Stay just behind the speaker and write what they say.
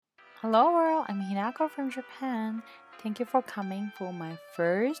Hello world, I'm Hinako from Japan. Thank you for coming for my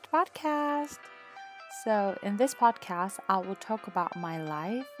first podcast. So, in this podcast, I will talk about my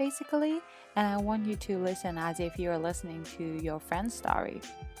life basically, and I want you to listen as if you're listening to your friend's story.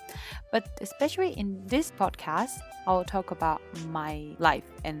 But especially in this podcast, I will talk about my life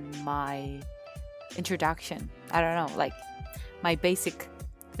and my introduction. I don't know, like my basic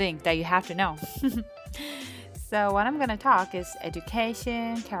thing that you have to know. So what I'm gonna talk is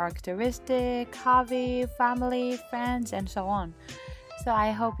education, characteristic, hobby, family, friends, and so on. So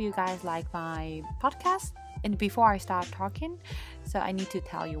I hope you guys like my podcast. And before I start talking, so I need to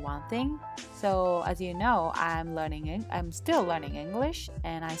tell you one thing. So as you know, I'm still learning English,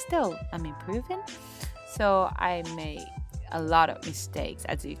 and I'm improving. So I make a lot of mistakes,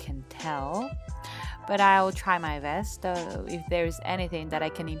 as you can tell. But I'll try my best. So if there's anything that I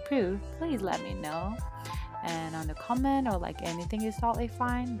can improve, please let me know. And on the comment or like anything is totally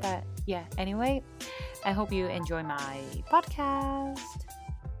fine. But yeah, anyway, I hope you enjoy my podcast.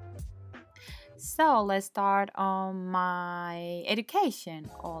 So let's start on my education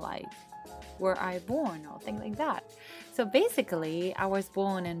or like where I born or things like that. So basically, I was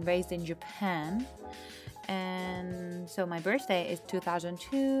born and raised in Japan. And so my birthday is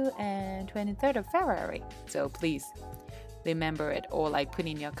 2002 and 23rd of February. So please remember it or like put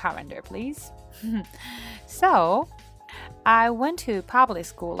in your calendar, please. So I went to public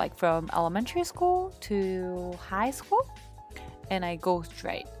school, like from elementary school to high school, and I go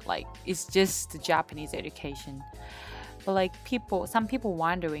straight. Like it's just the Japanese education. But like some people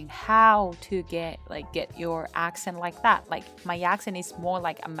wondering how to get your accent like that. Like my accent is more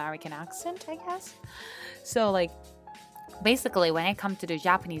like American accent, I guess. So like basically when it comes to the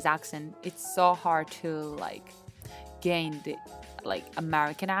Japanese accent, it's so hard to like gain the like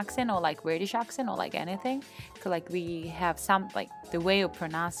American accent or like British accent or like anything, because like we have some like the way of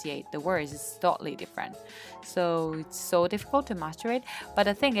pronunciate the words is totally different, so it's so difficult to master it. But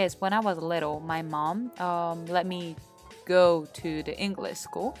the thing is, when I was little, my mom let me go to the English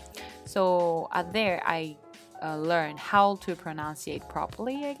school, so there I learned how to pronunciate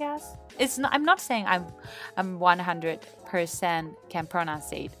properly, I guess. I'm not saying I'm 100% can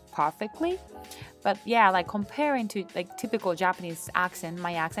pronunciate perfectly, but yeah, like comparing to like typical Japanese accent,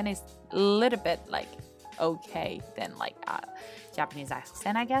 my accent is a little bit like okay than like Japanese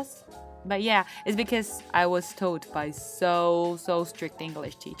accent, I guess. But yeah, it's because I was taught by so strict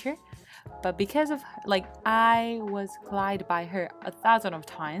English teacher. But because of like I was lied by her 1,000 of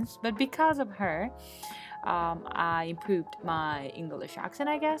times, but because of her, I improved my English accent,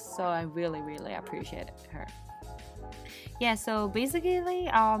 I guess. So I really appreciate her. Yeah, so basically,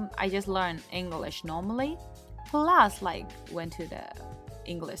 I just learned English normally, plus like went to the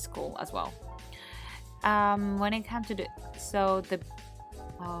English school as well. When it comes to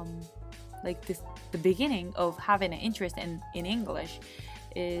um, the beginning of having an interest in English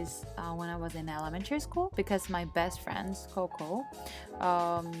is when I was in elementary school, because my best friends Coco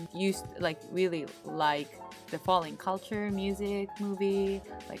used like really like the following culture, music, movie,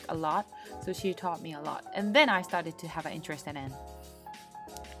 like a lot. So she taught me a lot, and then I started to have an interest in it.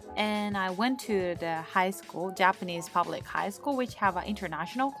 And I went to the high school, Japanese public high school, which have an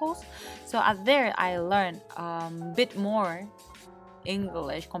international course. So at there I learned a bit more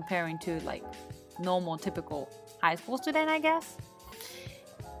English comparing to like normal typical high school student, I guess.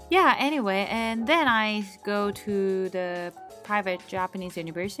 Yeah, anyway, and then I go to the private Japanese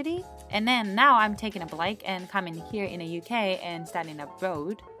university, and then now I'm taking a break and coming here in the UK and studying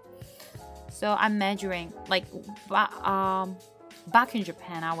abroad. So I'm majoring like back in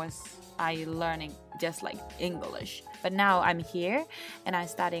Japan, I learning just like English, but now I'm here and I'm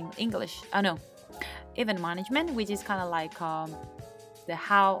studying English. Oh no, event management, which is kind of like the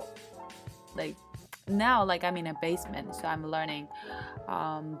how like now like I'm in a basement, so I'm learning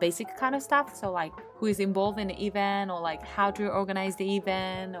basic kind of stuff. So like who is involved in the event, or like how to organize the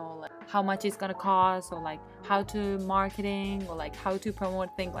event, or like how much it's gonna cost, or like how to marketing, or like how to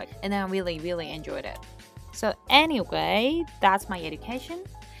promote things like. And then I really enjoyed it. So anyway, that's my education,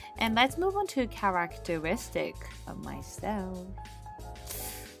 and let's move on to characteristic of myself.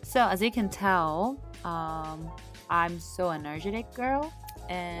 So as you can tell, I'm so energetic girl,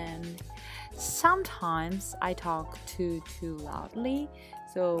 and sometimes I talk too loudly.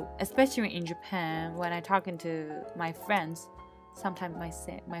 So especially in Japan, when I talking to my friends, sometimes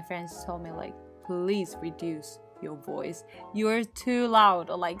my friends told me like, please reduce your voice. You're too loud,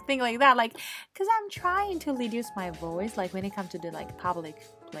 or like thing like that. Like, cause I'm trying to reduce my voice, like when it comes to the like public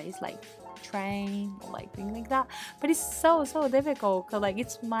place, like train or like thing like that. But it's so difficult. Cause like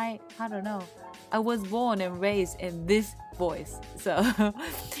it's my, I don't know. I was born and raised in this voice, so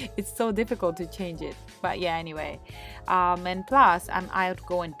it's so difficult to change it. But yeah, anyway, and plus I'm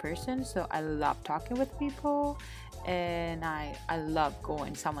outgoing person, so I love talking with people, and I love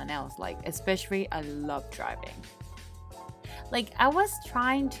going someone else, like especially I love driving. Like I was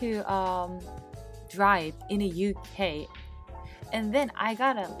trying to drive in the UK, and then I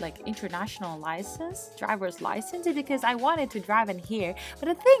got a like international license, driver's license, because I wanted to drive in here. But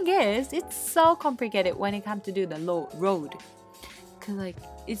the thing is, it's so complicated when it comes to do the road, cause like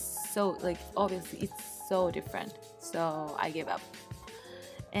it's so like obviously it's so different. So I gave up.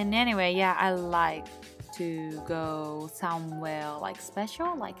 And anyway, yeah, I like to go somewhere like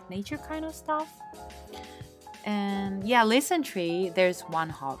special, like nature kind of stuff. And yeah, recently there's one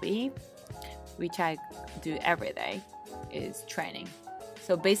hobby which I do every day is training.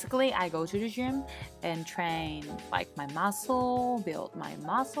 So basically I go to the gym and train like my muscle, build my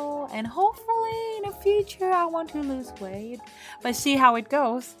muscle, and hopefully in the future I want to lose weight, but see how it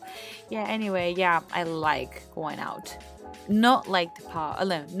goes. Yeah, anyway, yeah, I like going out, not like the bar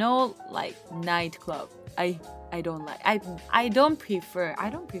alone, no like nightclub. I don't like, I don't prefer like, I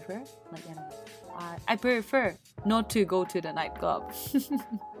don't know, I prefer not to go to the nightclub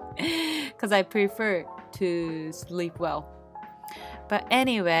because I prefer to sleep well. But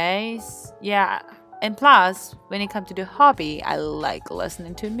anyways, yeah, and plus when it comes to the hobby, I like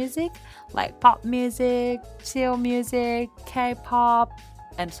listening to music, like pop music, chill music, K-pop,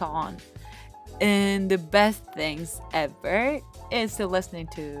 and so on. And the best things ever is to listening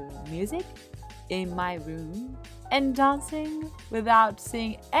to music in my room and dancing without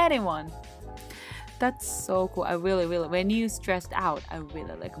seeing anyone. That's so cool. I really, when you're stressed out, I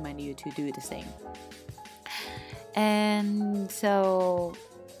really recommend you to do the same. And so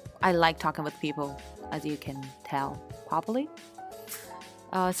I like talking with people, as you can tell probably.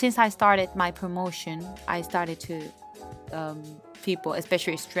 Since I started my promotion, I started to people,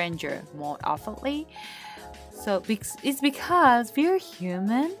 especially stranger, more oftenly. So it's because we're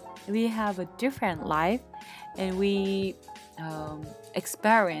human, we have a different life, and we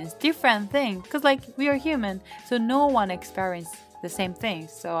experience different things, because like we are human, so no one experiences the same thing.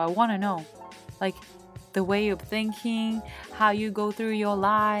 So I want to know like the way of thinking, how you go through your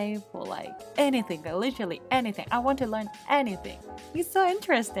life, or like anything, literally anything. I want to learn anything. It's so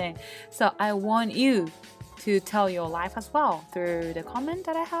interesting. So I want you to tell your life as well through the comment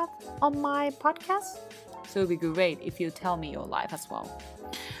that I have on my podcast. So it'd be great if you tell me your life as well.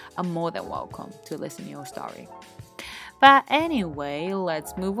 I'm more than welcome to listen to your story. But anyway,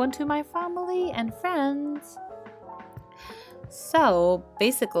 let's move on to my family and friends. So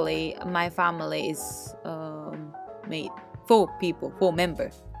basically, my family is made 4 people, 4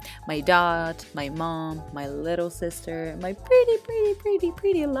 members. My dad, my mom, my little sister, my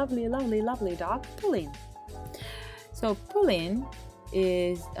pretty, lovely dog, Pulin. So Pulin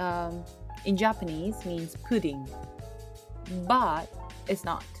is in Japanese means pudding, but it's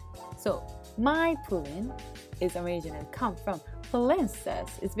not. So my Pulin is originally come from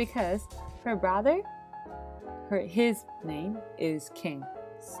princess. It's because her brother, his name is King,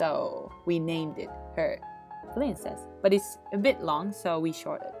 so we named it her princess. But it's a bit long, so we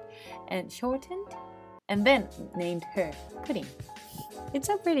shortened, and then named her Pudding. It's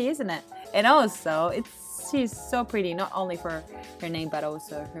so pretty, isn't it? And also, she's so pretty, not only for her name, but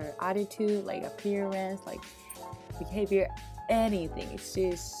also her attitude, like appearance, like behavior, anything.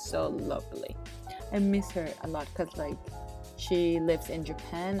 She's so lovely. I miss her a lot because like she lives in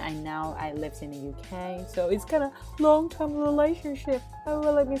Japan and now I live in the UK, so it's kind of long-term relationship. I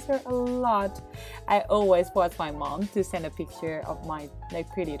really miss her a lot. I always force my mom to send a picture of my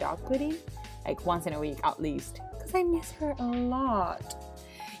like pretty dog Pudding, like once in a week at least, because I miss her a lot.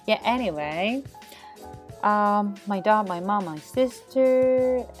 Yeah, anyway, my dad, my mom, my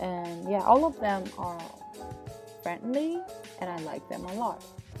sister, and yeah, all of them are friendly and I like them a lot.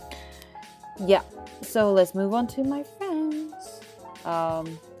 Yeah, so let's move on to my friends. I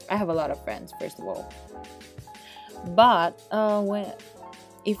have a lot of friends, first of all. But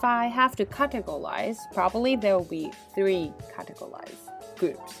if I have to categorize, probably there will be 3 categorized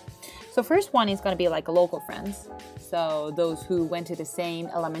groups. So first one is going to be like local friends. So those who went to the same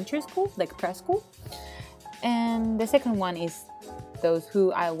elementary school, like preschool. And the second one is those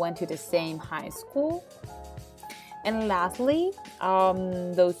who I went to the same high school. And lastly,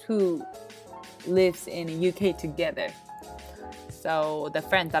 those who lives in the UK together. So the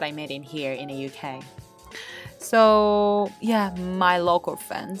friends that I made in here in the UK. So yeah, my local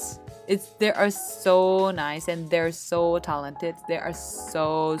friends, they are so nice and they're so talented. They are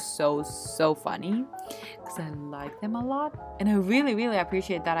so funny because I like them a lot, and I really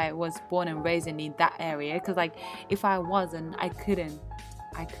appreciate that I was born and raised in that area, because like if I wasn't, I couldn't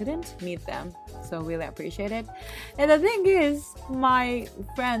meet them. So really appreciate it. And the thing is, my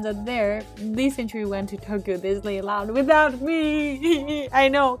friends are there. This century went to Tokyo Disneyland without me. I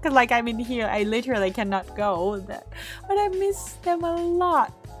know, because like I'm in here, I literally cannot go, but I miss them a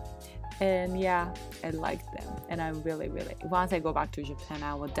lot. And yeah, I like them, and I really once I go back to Japan,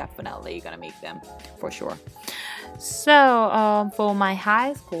 I will definitely gonna meet them for sure. So for my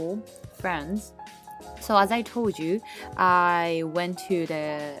high school friends, so as I told you, I went to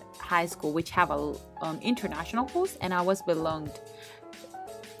the high school which have a international course, and I was belonged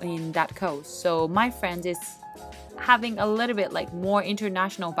in that course. So my friends is having a little bit like more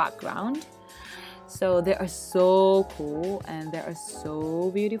international background. So they are so cool, and they are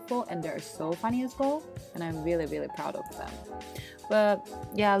so beautiful, and they are so funny as well. And I'm really proud of them. But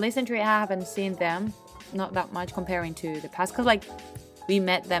yeah, recently I haven't seen them, not that much comparing to the past, because like we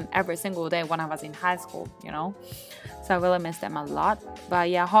met them every single day when I was in high school, you know. So I really miss them a lot. But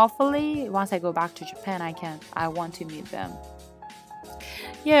yeah, hopefully once I go back to Japan, I want to meet them.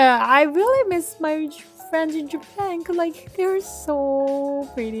 Yeah, I really miss my friends in Japan, because like they're so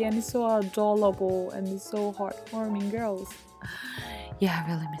pretty and so adorable and so heartwarming girls. Yeah, I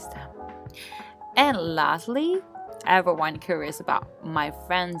really miss them. And lastly, everyone curious about my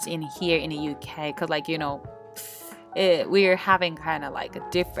friends in here in the UK, because like, you know, we're having kind of like a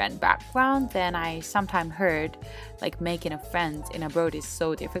different background. Then I sometimes heard like making a friends in abroad is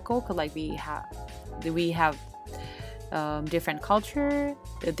so difficult, because like we have different culture,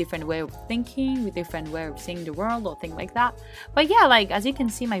 a different way of thinking, a different way of seeing the world, or things like that. But yeah, like as you can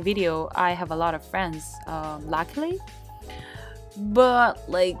see my video, I have a lot of friends, luckily. But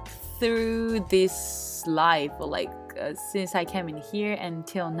like through this life, or like since I came in here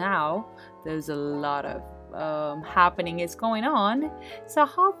until now, there's a lot of happening is going on. So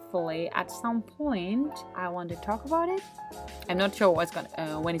hopefully at some point I want to talk about it. I'm not sure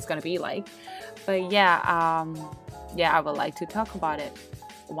when it's gonna be like, but yeah, I would like to talk about it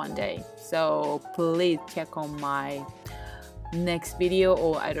one day. So please check on my next video,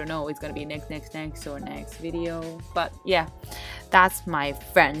 or I don't know, it's gonna be next or next video. But yeah, that's my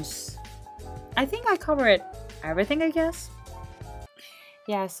friends. I think I covered everything, I guess.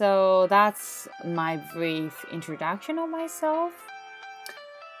 Yeah, so that's my brief introduction of myself.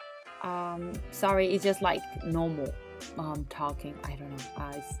 Sorry, it's just like normal talking. I don't know,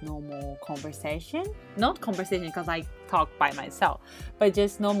 it's normal conversation. Not conversation because I talk by myself, but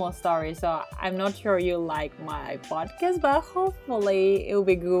just normal story. So I'm not sure you like my podcast, but hopefully it will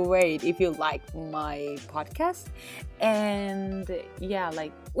be great if you like my podcast. And yeah,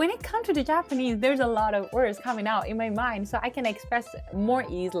 like when it comes to the Japanese, there's a lot of words coming out in my mind, so I can express more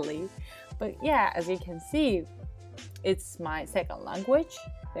easily. But yeah, as you can see, it's my second language.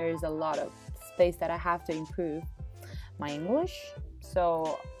 There's a lot of space that I have to improve my English.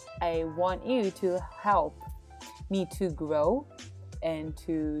 So I want you to help me to grow and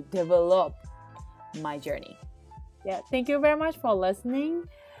to develop my journey. Yeah, thank you very much for listening.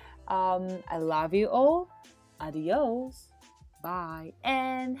 I love you all. Adios. Bye.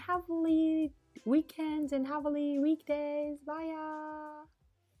 And happily weekends and happily weekdays. Bye.